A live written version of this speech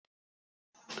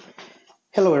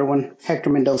Hello everyone, Hector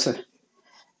Mendoza.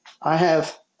 I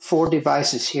have 4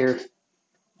 devices here.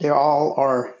 They all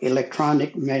are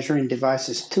electronic measuring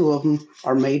devices. 2 of them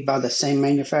are made by the same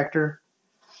manufacturer.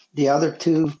 The other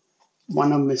 2,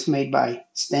 one of them is made by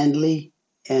Stanley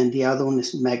and the other one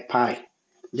is Magpie.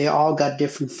 They all got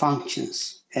different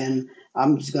functions and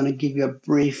I'm just going to give you a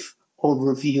brief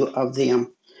overview of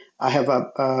them. I have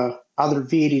other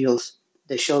videos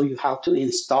that show you how to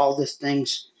install these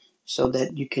things so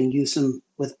that you can use them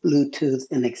with Bluetooth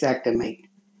and Xactimate,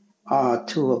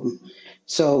 2 of them.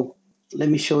 So let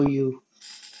me show you.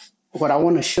 What I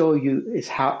want to show you is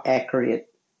how accurate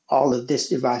all of these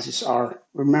devices are.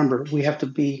 Remember, we have to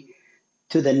be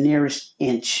to the nearest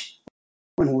inch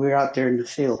when we're out there in the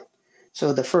field.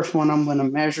 So the first one I'm going to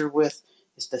measure with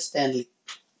is the Stanley.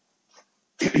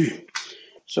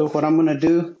 So what I'm going to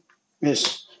do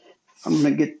is I'm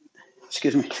going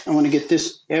to get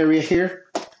this area here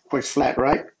where it's flat,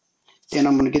 right? Then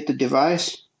I'm going to get the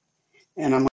device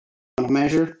and I'm going to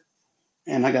measure,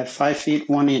 and I got 5 feet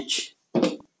 1 inch.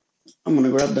 I'm going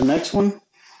to grab the next one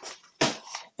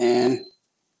and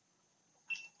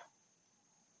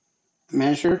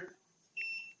measure.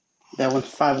 That one's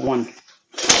 5'1".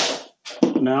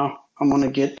 Now I'm going to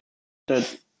get the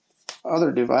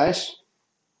other device,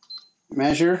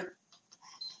 measure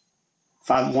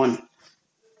 5'1",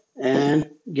 and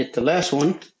get the last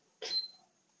one,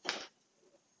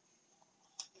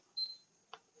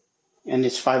 and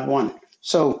it's 5'1".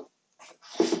 So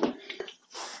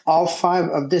all 5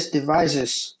 of these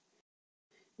devices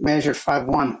measure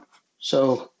 5'1".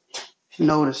 So if you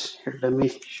notice here, let me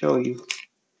show you.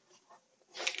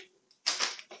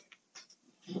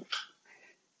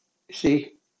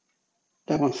 See,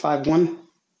 that one's 5'1".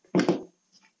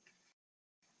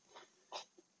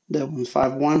 That one's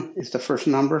 5'1" is the first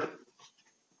number.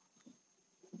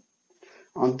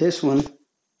 On this one,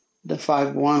 the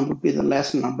 5'1" would be the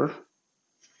last number.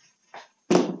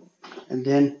 And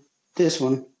then this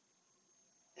one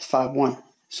is 5'1".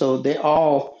 So they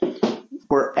all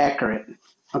were accurate.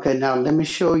 Okay, now let me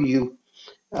show you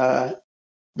the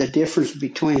difference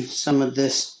between some of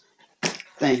this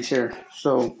things here.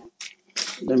 So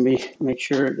let me make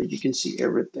sure that you can see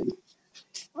everything.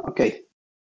 Okay.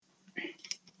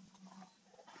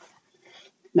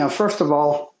 Now, first of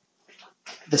all,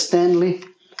 the Stanley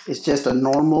is just a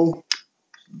normal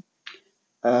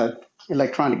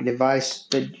electronic device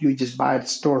that you just buy at the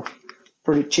store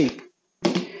pretty cheap.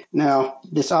 Now,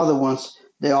 these other ones,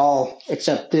 they all,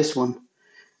 except this one,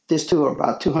 these 2 are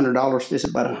about $200. This is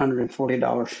about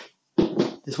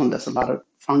 $140. This one does a lot of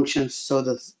functions. So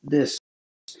this,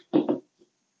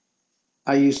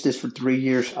 I used this for 3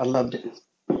 years. I loved it.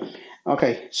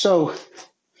 Okay, so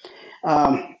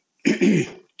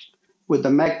with the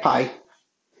Magpie,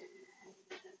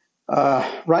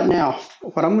 right now,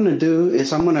 what I'm going to do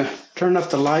is I'm going to turn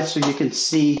off the light so you can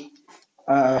see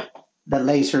the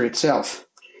laser itself.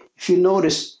 If you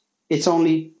notice, it's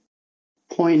only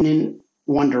pointing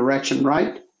one direction,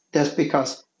 right? That's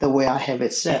because the way I have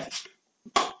it set.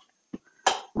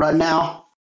 Right now,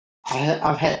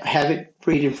 I have it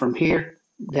reading from here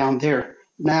down there.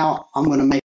 Now I'm going to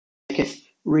make it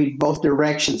read both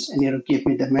directions and it'll give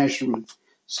me the measurement.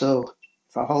 So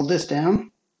if I hold this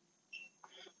down,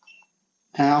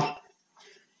 now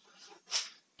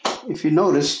if you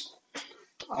notice,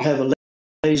 I have a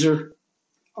laser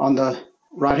on the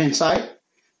right hand side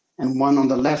and one on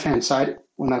the left hand side.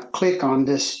 When I click on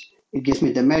this, it gives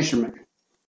me the measurement.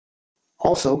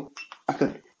 Also, I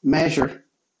could measure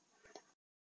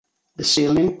the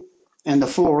ceiling and the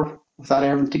floor without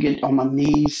having to get on my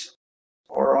knees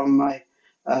or on my,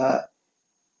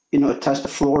 touch the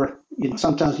floor.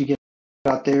 Sometimes you get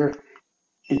out there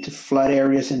into flat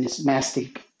areas and it's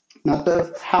nasty. Not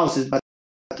the houses, but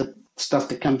the stuff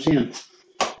that comes in.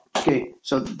 Okay,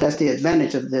 so that's the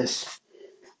advantage of this.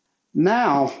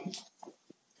 Now,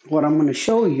 what I'm going to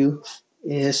show you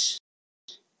is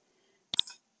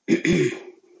I'm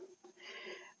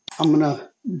going to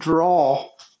draw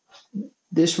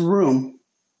this room,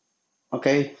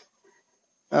 okay,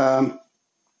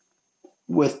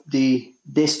 with the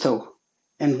Disto.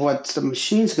 And what the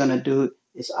machine's going to do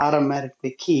is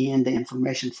automatically key in the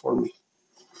information for me.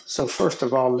 So first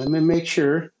of all, let me make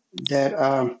sure that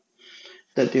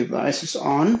the device is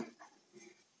on.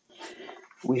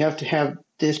 We have to have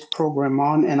this program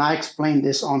on, and I explained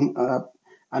this on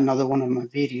another one of my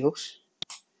videos.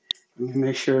 Let me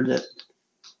make sure that,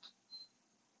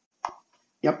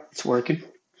 yep, it's working.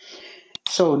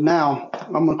 So now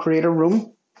I'm going to create a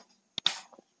room.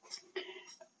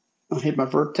 I'll hit my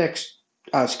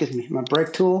my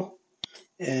brake tool,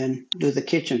 and do the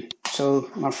kitchen. So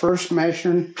my first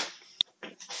measuring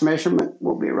next measurement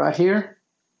will be right here.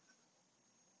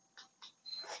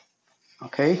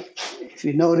 Okay, if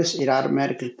you notice, it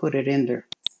automatically put it in there.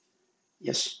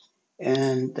 Yes,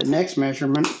 and the next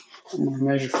measurement, I'm going to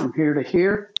measure from here to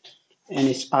here, and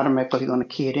it's automatically going to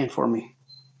key it in for me.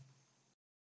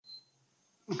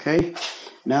 Okay,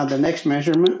 now the next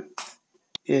measurement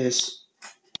is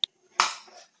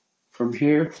from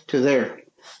here to there.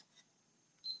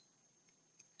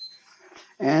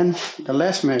 And the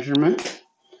last measurement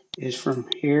is from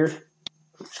here,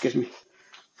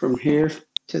 from here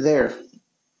to there.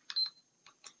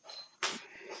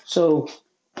 So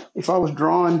if I was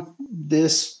drawing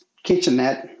this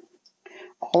kitchenette,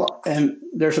 and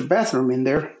there's a bathroom in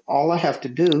there, all I have to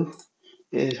do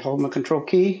is hold my control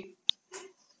key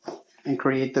and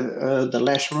create the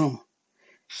last room.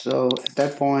 So at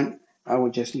that point, I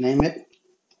would just name it.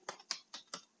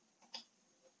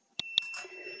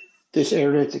 This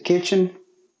area is the kitchen.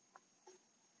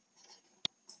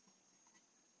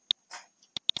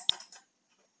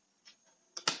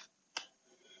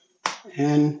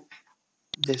 And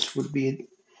this would be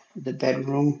the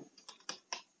bedroom,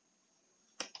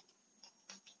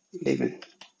 living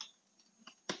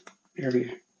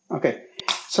area. Okay,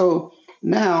 so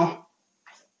now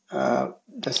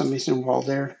that's a missing wall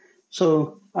there.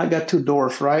 So I got two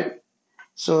doors, right?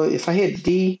 So if I hit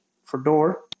D for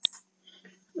door,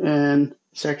 and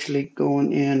it's actually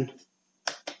going in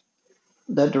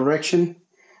that direction,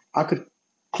 I could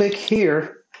click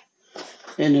here,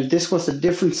 and if this was a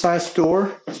different size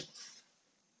door,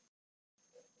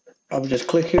 I would just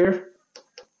click here,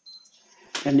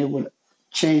 and it would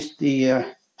change the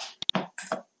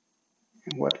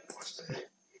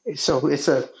so it's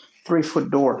a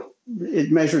 3-foot door.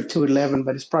 It measured 211,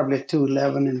 but it's probably a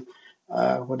 211,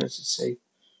 and what does it say?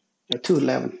 A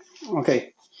 211.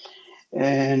 Okay,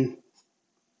 and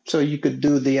so you could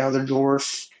do the other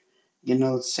doors, you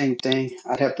know, same thing.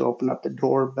 I'd have to open up the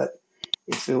door, but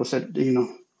if it was at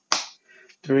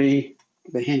 3,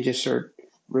 the hinges are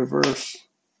reversed.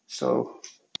 So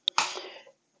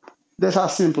that's how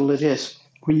simple it is.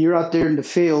 When you're out there in the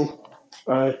field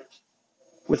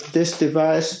with this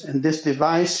device and this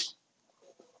device,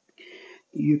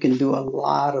 you can do a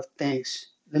lot of things.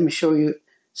 Let me show you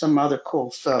some other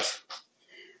cool stuff.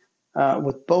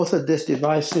 With both of these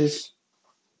devices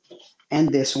and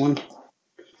this one,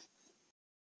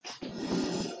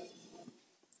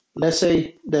 let's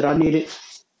say that I needed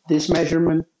this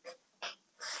measurement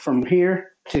from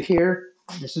here to here.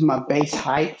 This is my base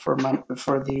height for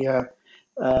the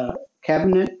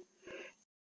cabinet.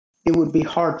 It would be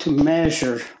hard to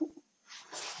measure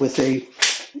with a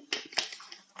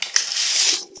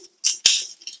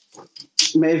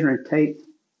measuring tape.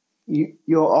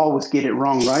 You'll always get it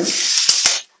wrong, right?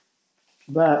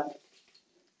 But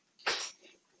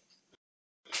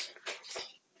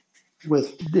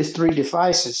with these 3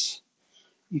 devices,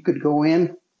 you could go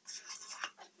in,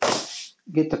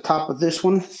 get the top of this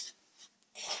one.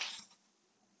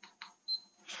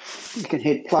 You can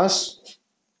hit plus,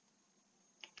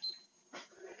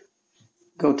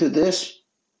 go to this,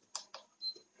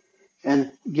 and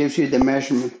it gives you the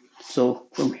measurement. So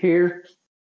from here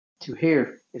to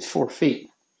here is 4 feet.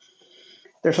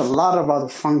 There's a lot of other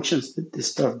functions that this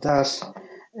stuff does,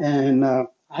 and I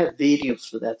have videos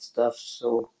for that stuff.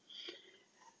 So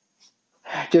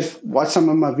just watch some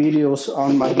of my videos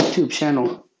on my YouTube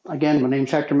channel. Again, my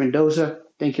name's Hector Mendoza.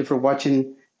 Thank you for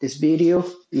watching this video.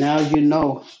 Now you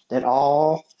know that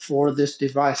all 4 of these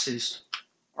devices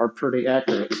are pretty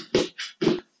accurate.